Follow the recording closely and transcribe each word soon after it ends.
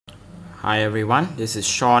Hi everyone, this is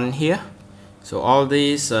Sean here. So all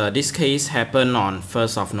this case happened on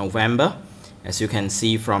 1st of November. As you can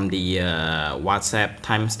see from the WhatsApp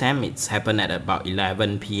timestamp, it's happened at about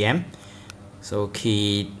 11 p.m. So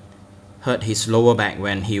he hurt his lower back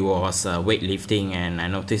when he was weightlifting, and I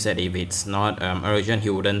noticed that if it's not urgent,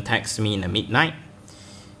 he wouldn't text me in the midnight.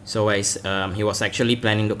 So he was actually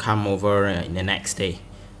planning to come over in the next day.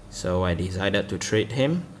 So I decided to treat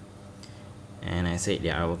him. And I said,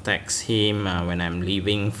 yeah, I will text him when I'm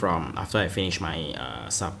leaving after I finish my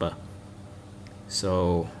supper.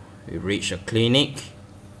 So we reached a clinic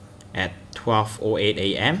at 12:08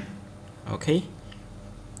 a.m. Okay,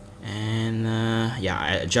 and yeah,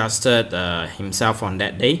 I adjusted himself on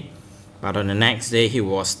that day, but on the next day he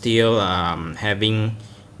was still having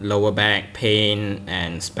lower back pain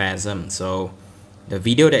and spasm. So the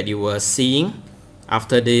video that you were seeing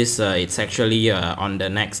after this, it's actually on the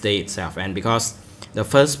next day itself, and because the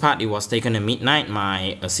first part it was taken at midnight,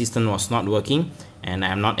 my assistant was not working and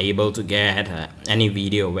I'm not able to get any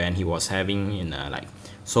video when he was having like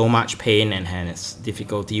so much pain and has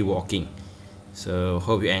difficulty walking. So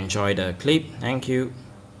hope you enjoy the clip. Thank you.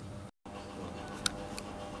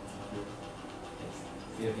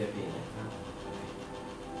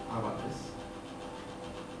 How about this?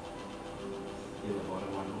 Feel the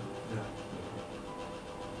bottom one? Yeah.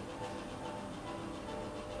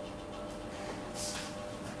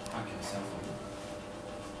 Hug yourself.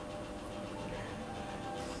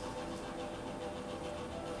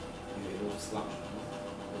 You will slouch.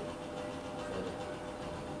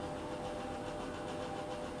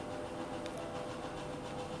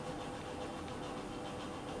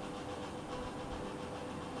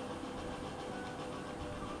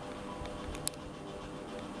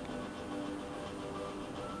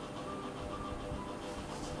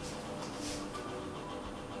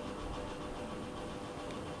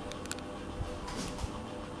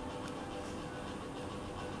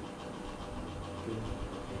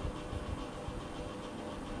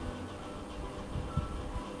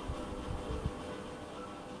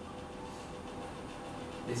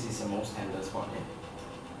 This is the most tender spot there.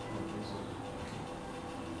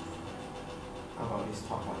 How about this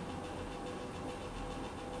top one?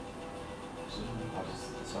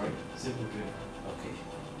 Sorry? Simple good. Okay.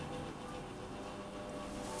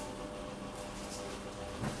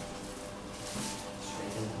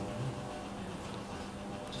 Straighten down.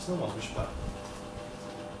 Just now was which part?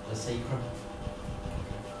 The sacral.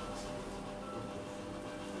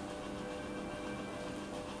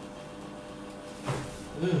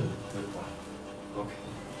 Good one.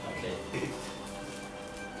 Okay.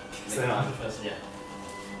 Stand up. First, yeah.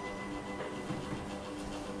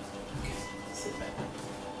 Okay, sit back.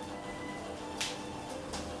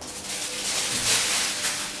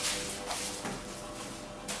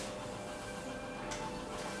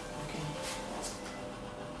 Okay.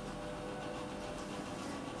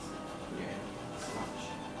 Yeah, slouch.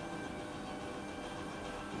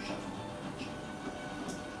 Push up.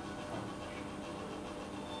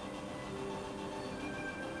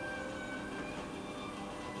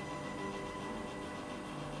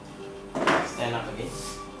 Stand up again.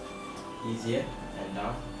 Easier and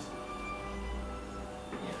down.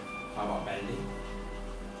 Yeah. How about bending?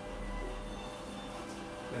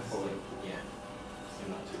 Let's Forward. Yeah. Still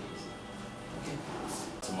not too easy. Okay.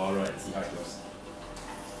 Tomorrow and see how it goes.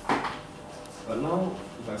 But now,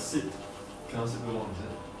 if I sit, cannot sit too long, is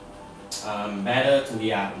it? Better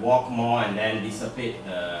to walk more and then dissipate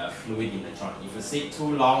the fluid in the joint. If you sit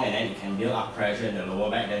too long and then it can build up pressure in the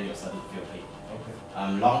lower back, then you'll start to feel pain.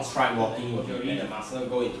 Okay. Long stride walking will usually the muscle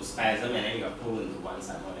go into spasm and then you are pulled into one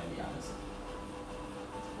side more than the other side.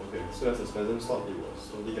 Okay, so as the spasm stopped, it will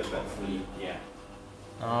slowly get back fully. Yeah.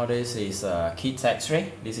 Now this is a Acute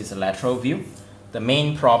X-ray. This is a lateral view. The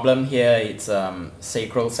main problem here is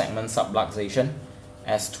sacral segment subluxation,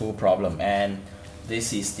 S2 problem, and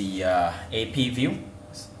this is the AP view.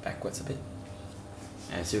 It's backwards a bit.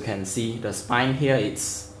 As you can see, the spine here,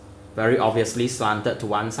 it's very obviously slanted to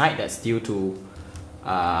one side. That's due to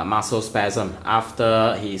muscle spasm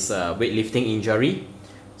after his weightlifting injury.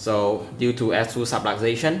 So due to S2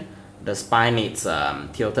 subluxation, the spine is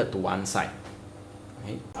tilted to one side.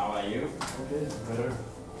 Okay. How are you? Okay, better.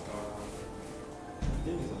 I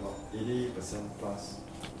think it's about 80% plus.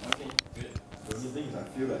 Okay, good. The only thing is I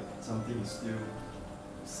feel like something is still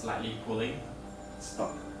Slightly pulling.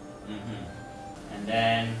 stuck. And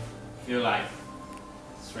then feel like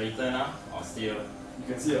straighter now or still? You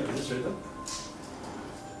can see it, is it straighter?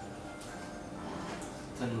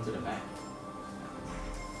 Turn to the back.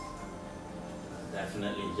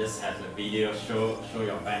 Definitely, just have the video show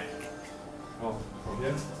your back. Oh, from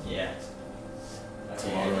here? Yeah.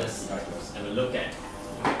 Okay, alright. just have a look at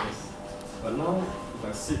this. But now, if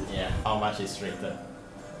I sit... Yeah, how much is straighter?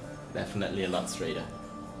 Definitely a lot straighter.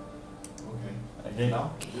 Okay. Okay.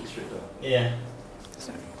 Now? Is it straighter? Yeah.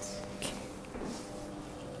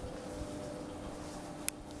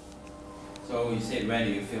 So you said, where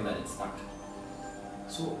do you feel that it's stuck?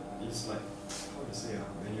 So, it's like, how to say,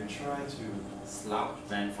 when you try to... Slouch,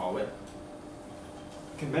 bend forward.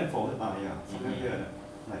 You can bend forward, yeah. Somewhere Mhm. here,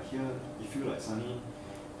 like here, you feel like suddenly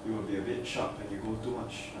you will be a bit sharp when you go too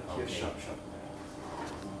much. Like here, Okay. sharp, sharp.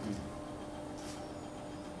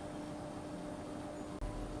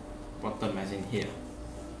 Bottom as in here.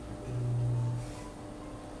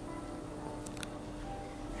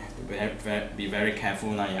 You have to be very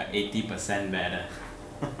careful now, you're 80% better.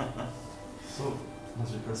 So,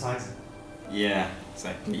 must be precise. Yeah,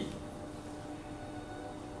 exactly.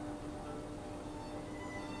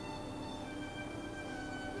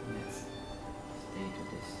 Let's stay to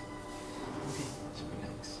this. Okay, just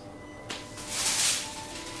relax.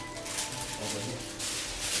 Over here.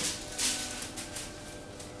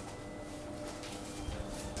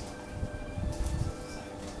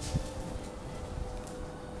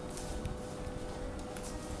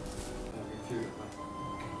 I can feel it.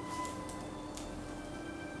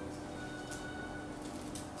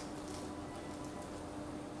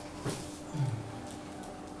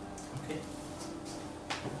 Okay.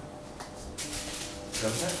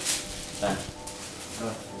 Done that? Done.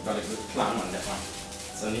 You got a good plumb on that one.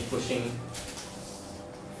 It's only pushing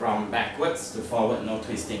from backwards to forward, no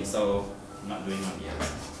twisting, so I'm not doing on the other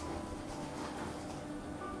side.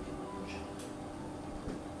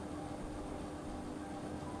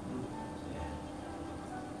 Yeah.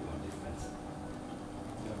 No difference.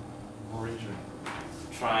 Yeah. Orange,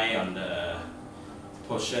 right? Try on the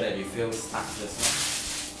posture that you feel stuck just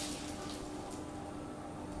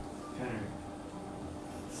Kind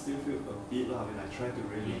of still feel a bit when I try to now.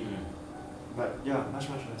 really... But yeah, much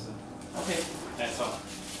nicer. Okay, that's all.